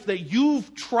life that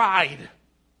you've tried,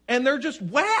 and they're just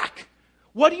whack.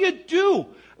 What do?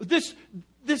 This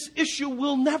issue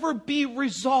will never be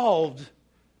resolved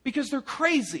because they're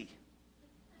crazy.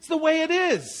 It's the way it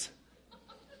is.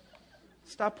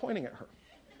 Stop pointing at her.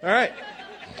 All right.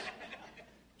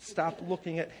 Stop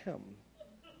looking at him.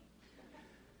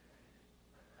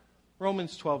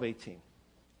 Romans 12:18.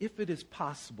 If it is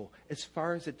possible, as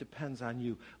far as it depends on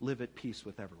you, live at peace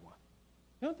with everyone.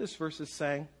 You know what this verse is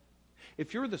saying?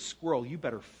 If you're the squirrel, you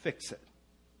better fix it.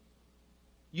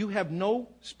 You have no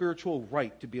spiritual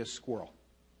right to be a squirrel.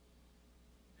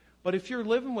 But if you're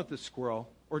living with a squirrel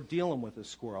or dealing with a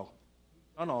squirrel,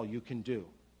 done all you can do.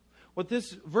 What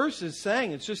this verse is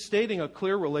saying, it's just stating a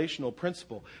clear relational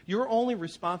principle. You're only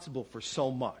responsible for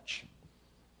so much.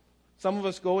 Some of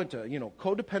us go into,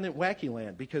 codependent wacky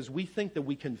land because we think that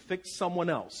we can fix someone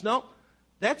else. No,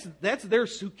 that's their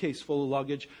suitcase full of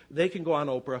luggage. They can go on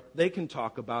Oprah. They can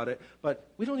talk about it. But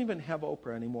we don't even have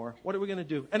Oprah anymore. What are we going to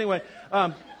do? Anyway,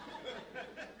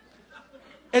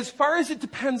 as far as it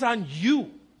depends on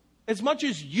you, as much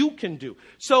as you can do.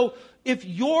 So if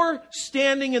you're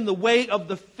standing in the way of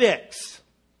the fix,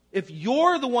 if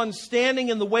you're the one standing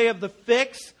in the way of the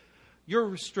fix, you're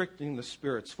restricting the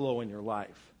Spirit's flow in your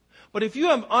life. But if you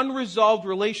have unresolved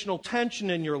relational tension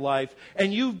in your life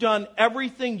and you've done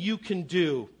everything you can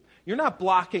do, you're not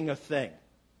blocking a thing.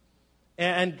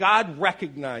 And God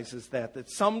recognizes that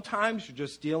sometimes you're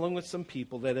just dealing with some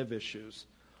people that have issues.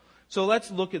 So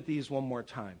let's look at these one more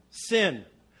time. Sin.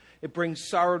 It brings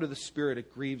sorrow to the Spirit.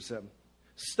 It grieves Him.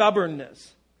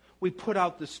 Stubbornness. We put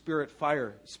out the Spirit's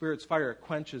fire. It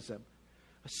quenches Him.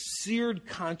 A seared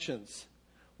conscience.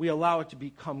 We allow it to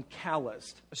become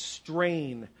calloused. A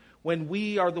strain. When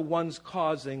we are the ones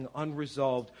causing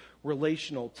unresolved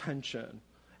relational tension.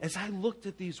 as I looked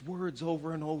at these words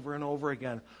over and over and over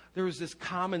again, there was this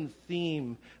common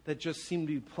theme that just seemed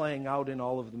to be playing out in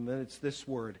all of them, and it's this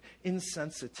word,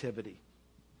 insensitivity.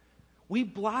 We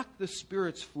block the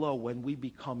Spirit's flow when we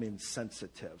become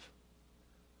insensitive.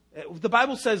 The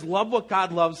Bible says, love what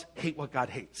God loves, hate what God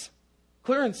hates.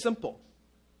 Clear and simple.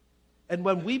 And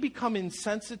when we become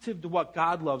insensitive to what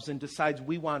God loves and decides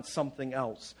we want something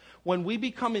else, when we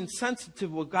become insensitive to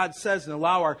what God says and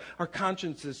allow our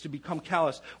consciences to become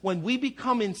callous, when we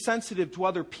become insensitive to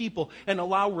other people and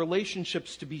allow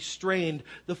relationships to be strained,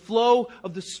 the flow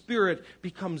of the Spirit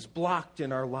becomes blocked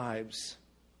in our lives.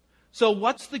 So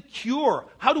what's the cure?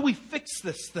 How do we fix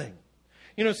this thing?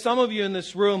 You know, some of you in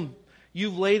this room,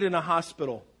 you've laid in a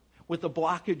hospital with a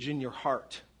blockage in your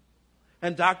heart.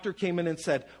 And doctor came in and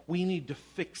said, we need to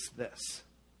fix this.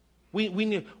 We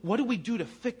need, what do we do to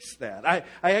fix that? I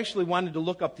actually wanted to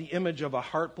look up the image of a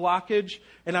heart blockage,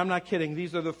 and I'm not kidding.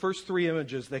 These are the first 3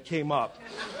 images that came up.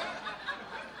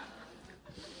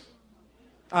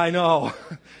 I know.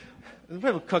 A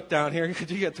little cook down here. Could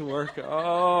you get to work?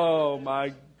 Oh,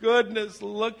 my goodness.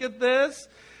 Look at this.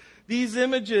 These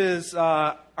images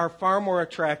are far more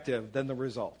attractive than the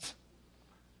results.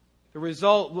 The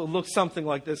result looks something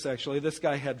like this, actually. This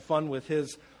guy had fun with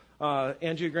his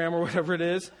angiogram or whatever it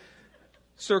is.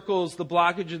 Circles the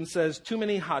blockage and says, too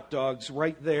many hot dogs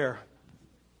right there.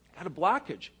 Got a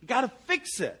blockage. You got to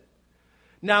fix it.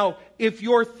 Now, if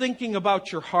you're thinking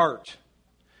about your heart,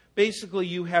 basically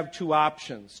you have two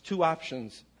options.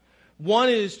 One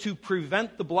is to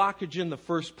prevent the blockage in the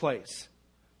first place.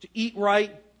 To eat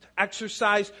right,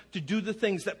 exercise, to do the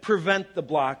things that prevent the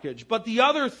blockage. But the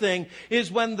other thing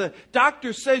is when the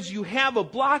doctor says you have a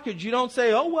blockage, you don't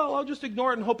say, oh, well, I'll just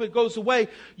ignore it and hope it goes away.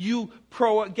 You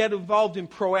get involved in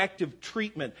proactive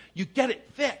treatment. You get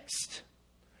it fixed.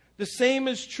 The same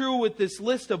is true with this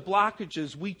list of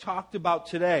blockages we talked about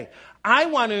today. I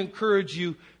want to encourage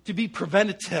you to be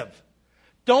preventative.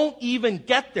 Don't even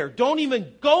get there. Don't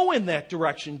even go in that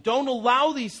direction. Don't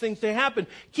allow these things to happen.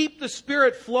 Keep the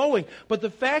Spirit flowing. But the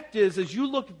fact is, as you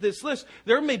look at this list,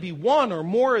 there may be one or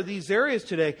more of these areas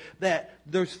today that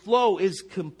their flow is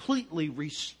completely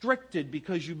restricted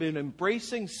because you've been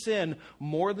embracing sin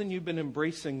more than you've been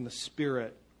embracing the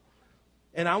Spirit.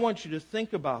 And I want you to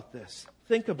think about this.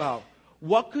 Think about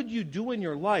what could you do in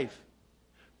your life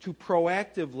to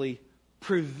proactively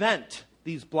prevent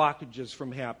these blockages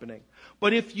from happening.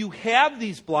 But if you have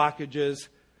these blockages,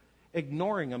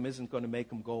 ignoring them isn't going to make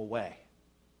them go away.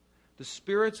 The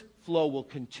Spirit's flow will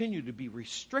continue to be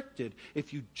restricted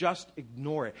if you just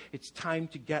ignore it. It's time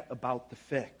to get about the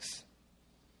fix.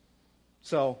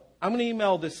 So I'm going to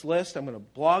email this list. I'm going to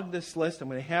blog this list. I'm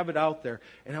going to have it out there.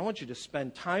 And I want you to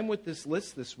spend time with this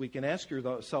list this week and ask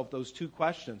yourself those 2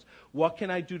 questions. What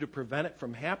can I do to prevent it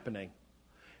from happening?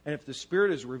 And if the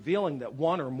Spirit is revealing that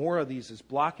one or more of these is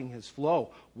blocking His flow,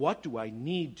 what do I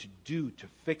need to do to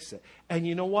fix it? And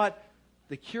you know what?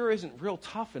 The cure isn't real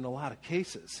tough in a lot of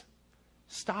cases.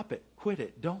 Stop it. Quit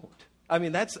it. Don't. I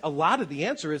mean, that's a lot of the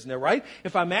answer, isn't it, right?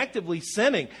 If I'm actively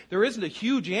sinning, there isn't a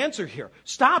huge answer here.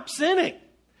 Stop sinning.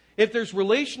 If there's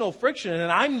relational friction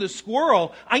and I'm the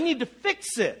squirrel, I need to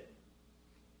fix it.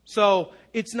 So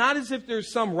it's not as if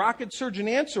there's some rocket surgeon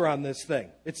answer on this thing.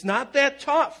 It's not that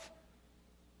tough.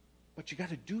 But you got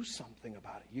to do something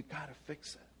about it. You got to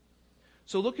fix it.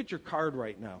 So look at your card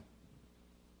right now.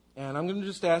 And I'm going to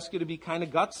just ask you to be kind of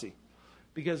gutsy.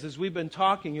 Because as we've been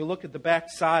talking, you look at the back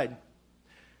side.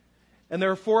 And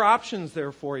there are 4 options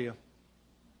there for you.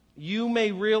 You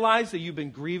may realize that you've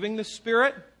been grieving the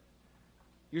Spirit.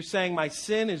 You're saying, my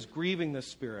sin is grieving the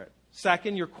Spirit.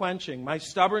 Second, you're quenching. My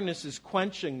stubbornness is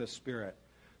quenching the Spirit.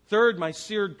 Third, my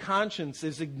seared conscience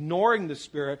is ignoring the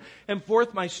Spirit. And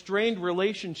fourth, my strained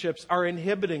relationships are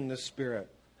inhibiting the Spirit.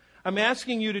 I'm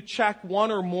asking you to check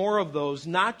one or more of those,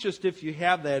 not just if you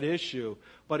have that issue,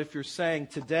 but if you're saying,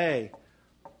 today,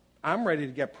 I'm ready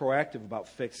to get proactive about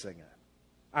fixing it.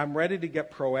 I'm ready to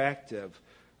get proactive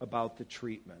about the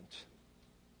treatment.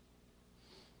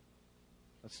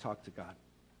 Let's talk to God.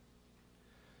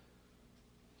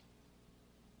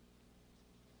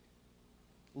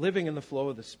 Living in the flow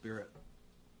of the Spirit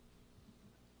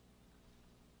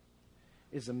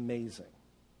is amazing.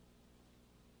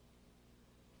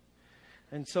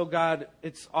 And so, God,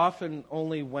 it's often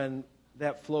only when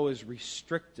that flow is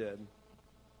restricted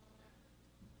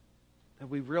that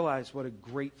we realize what a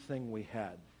great thing we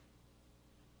had.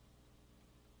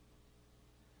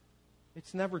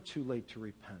 It's never too late to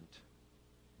repent.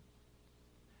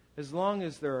 As long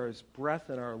as there is breath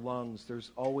in our lungs, there's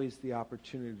always the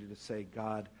opportunity to say,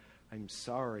 God, I'm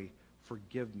sorry,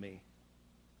 forgive me,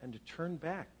 and to turn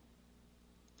back,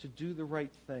 to do the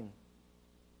right thing.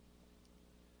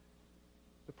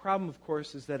 problem, of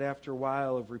course, is that after a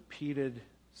while of repeated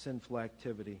sinful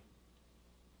activity,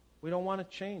 we don't want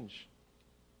to change.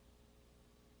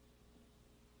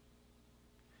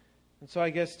 And so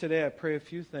I guess today I pray a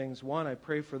few things. One, I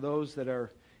pray for those that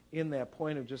are in that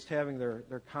point of just having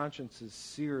their consciences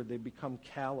seared. They become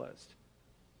calloused.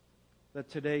 That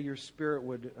today your Spirit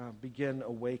would begin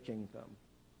awakening them.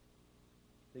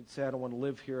 They'd say, I don't want to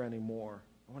live here anymore.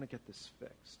 I want to get this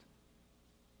fixed.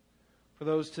 For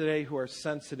those today who are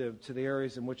sensitive to the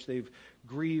areas in which they've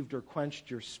grieved or quenched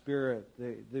your spirit,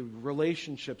 the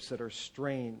relationships that are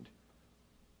strained.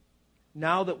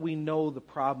 Now that we know the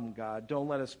problem, God, don't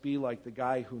let us be like the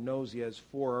guy who knows he has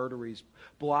 4 arteries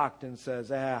blocked and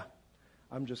says,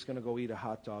 I'm just going to go eat a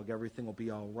hot dog. Everything will be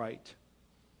all right.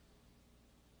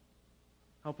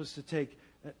 Help us to take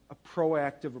a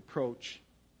proactive approach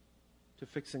to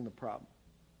fixing the problem.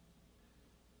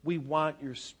 We want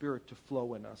your Spirit to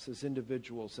flow in us as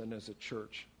individuals and as a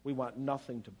church. We want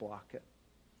nothing to block it.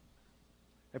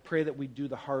 I pray that we do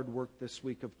the hard work this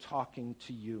week of talking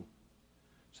to you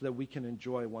so that we can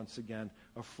enjoy once again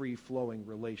a free-flowing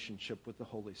relationship with the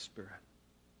Holy Spirit.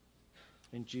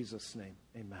 In Jesus' name,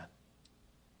 amen.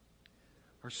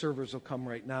 Our servers will come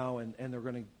right now and they're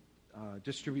going to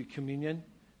distribute communion.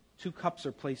 2 cups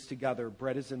are placed together.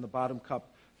 Bread is in the bottom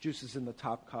cup. Juice is in the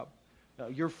top cup.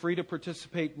 You're free to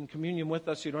participate in communion with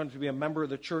us. You don't have to be a member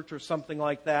of the church or something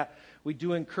like that. We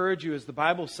do encourage you, as the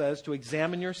Bible says, to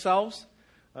examine yourselves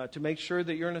to make sure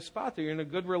that you're in a spot, that you're in a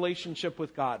good relationship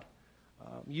with God.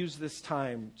 Use this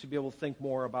time to be able to think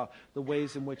more about the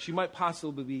ways in which you might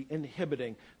possibly be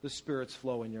inhibiting the Spirit's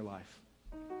flow in your life.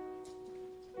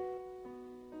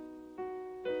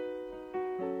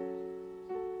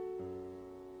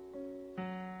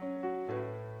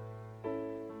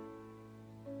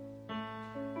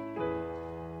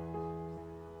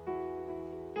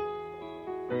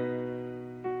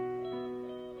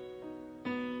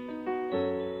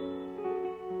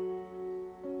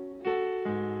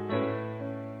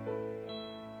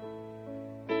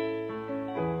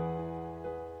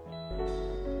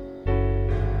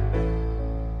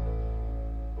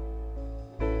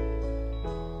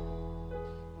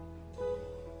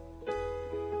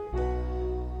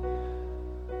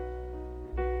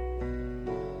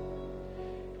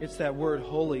 It's that word,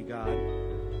 holy God.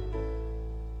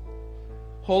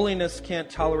 Holiness can't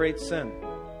tolerate sin.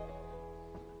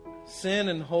 Sin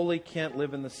and holy can't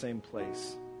live in the same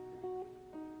place.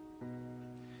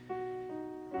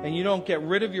 And you don't get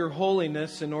rid of your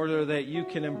holiness in order that you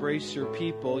can embrace your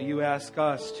people. You ask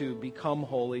us to become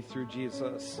holy through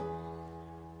Jesus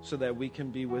so that we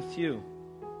can be with you.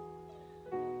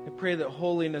 I pray that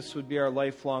holiness would be our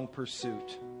lifelong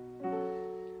pursuit.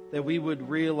 That we would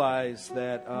realize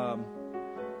that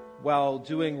while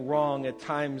doing wrong at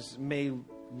times may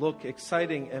look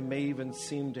exciting and may even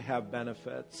seem to have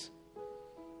benefits,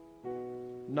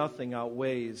 nothing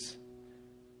outweighs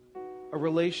a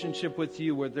relationship with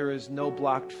you where there is no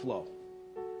blocked flow,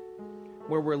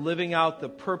 where we're living out the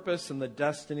purpose and the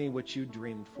destiny which you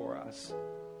dreamed for us.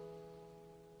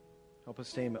 Help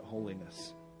us to aim at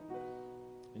holiness.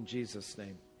 In Jesus'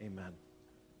 name, amen.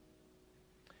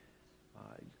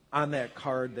 On that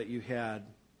card that you had,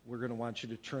 we're going to want you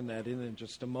to turn that in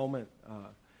just a moment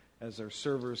as our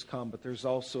servers come. But there's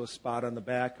also a spot on the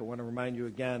back. I want to remind you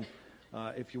again,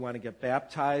 if you want to get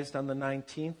baptized on the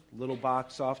 19th, little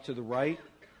box off to the right.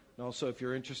 And also, if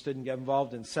you're interested in getting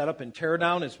involved in setup and tear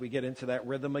down as we get into that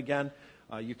rhythm again,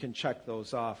 you can check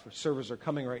those off. Our servers are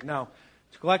coming right now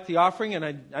to collect the offering. And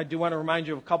I do want to remind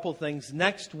you of a couple things.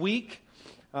 Next week,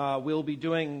 we'll be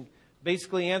doing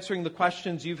basically answering the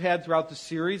questions you've had throughout the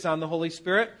series on the Holy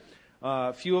Spirit.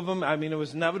 A few of them, it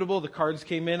was inevitable. The cards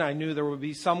came in. I knew there would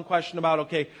be some question about,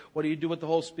 okay, what do you do with the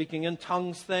whole speaking in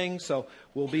tongues thing? So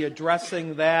we'll be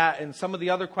addressing that. And some of the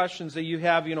other questions that you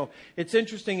have, it's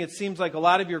interesting. It seems like a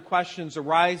lot of your questions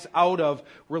arise out of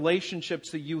relationships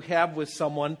that you have with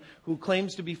someone who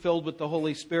claims to be filled with the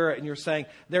Holy Spirit. And you're saying,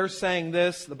 they're saying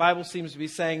this. The Bible seems to be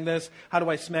saying this. How do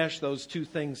I smash those two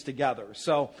things together?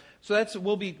 So that's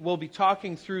we'll be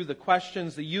talking through the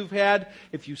questions that you've had.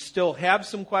 If you still have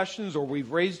some questions or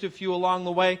we've raised a few along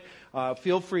the way,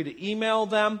 feel free to email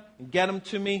them and get them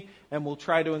to me, and we'll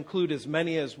try to include as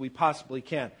many as we possibly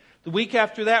can. The week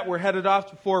after that, we're headed off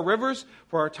to Four Rivers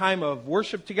for our time of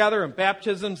worship together and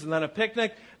baptisms and then a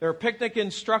picnic. There are picnic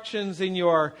instructions in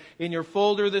your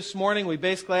folder this morning. We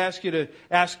basically ask you to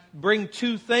bring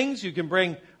two things. You can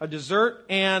bring a dessert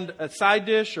and a side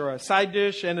dish, or a side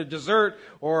dish and a dessert,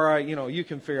 or, you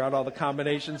can figure out all the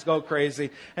combinations, go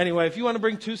crazy. Anyway, if you want to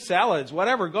bring two salads,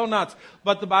 whatever, go nuts.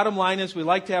 But the bottom line is we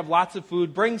like to have lots lots of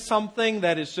food. Bring something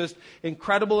that is just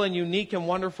incredible and unique and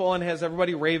wonderful and has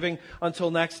everybody raving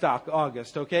until next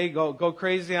August, okay? Go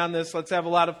crazy on this. Let's have a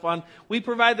lot of fun. We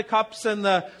provide the cups and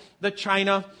the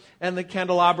china and the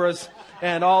candelabras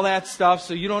and all that stuff,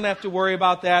 so you don't have to worry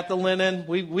about that. The linen,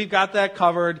 we've got that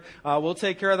covered. We'll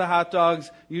take care of the hot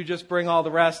dogs. You just bring all the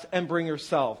rest and bring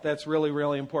yourself. That's really,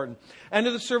 really important. End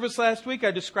of the service last week, I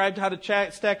described how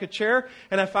to stack a chair,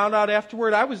 and I found out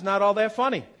afterward I was not all that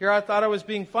funny. Here I thought I was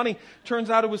being funny. Turns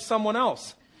out it was someone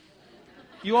else.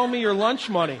 You owe me your lunch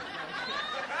money.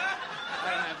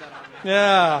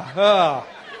 Yeah,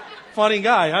 funny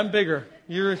guy. I'm bigger.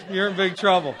 You're in big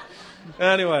trouble.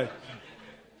 Anyway,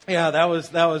 yeah, that was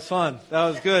fun. That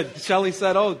was good. Shelley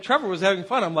said, "Oh, Trevor was having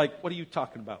fun." I'm like, "What are you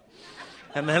talking about?"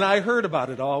 And then I heard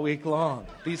about it all week long.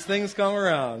 These things come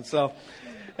around. So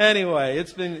anyway,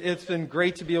 it's been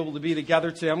great to be able to be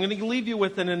together today. I'm going to leave you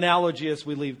with an analogy as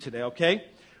we leave today, okay?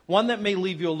 One that may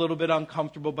leave you a little bit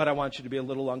uncomfortable, but I want you to be a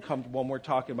little uncomfortable when we're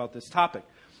talking about this topic.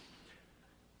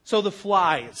 So the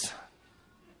flies.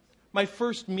 My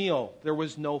first meal, there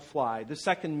was no fly. The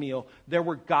second meal, there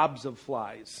were gobs of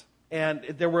flies. And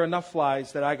there were enough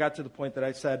flies that I got to the point that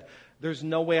I said, there's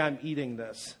no way I'm eating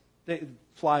this. The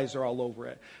flies are all over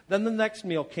it. Then the next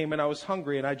meal came and I was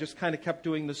hungry and I just kind of kept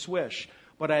doing the swish,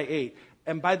 but I ate.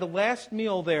 And by the last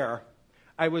meal there,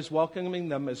 I was welcoming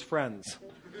them as friends.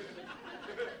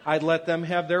 I'd let them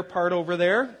have their part over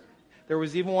there. There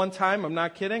was even one time, I'm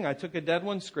not kidding, I took a dead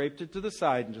one, scraped it to the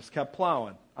side and just kept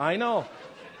plowing. I know.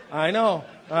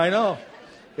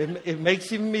 It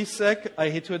makes even me sick. I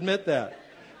hate to admit that.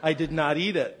 I did not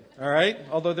eat it, all right?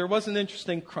 Although there was an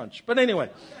interesting crunch. But anyway,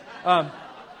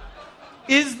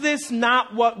 is this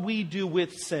not what we do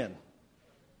with sin?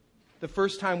 The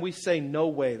first time we say, no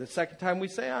way. The second time we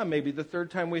say, maybe. The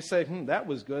third time we say, that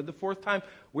was good. The fourth time,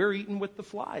 we're eating with the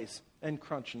flies and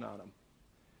crunching on them.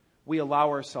 We allow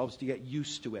ourselves to get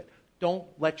used to it. Don't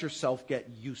let yourself get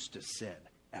used to sin,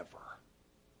 ever.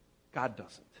 God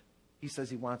doesn't. He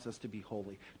says he wants us to be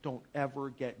holy. Don't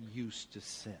ever get used to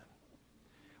sin.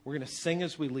 We're going to sing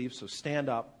as we leave, so stand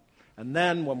up. And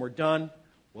then when we're done,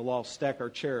 we'll all stack our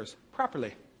chairs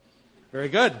properly. Very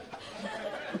good.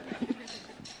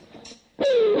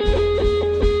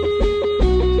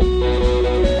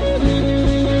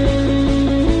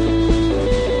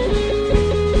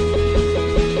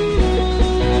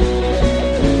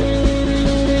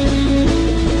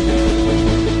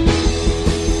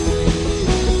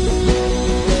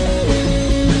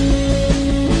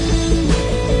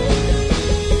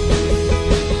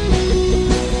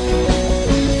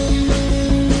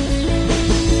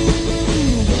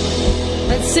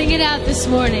 Sing it out this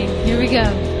morning. Here we go.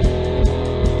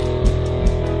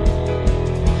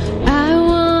 I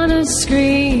want to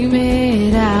scream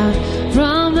it out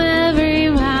from every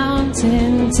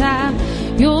mountaintop.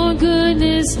 Your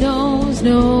goodness knows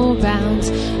no bounds.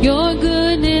 Your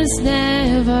goodness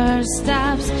never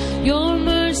stops. Your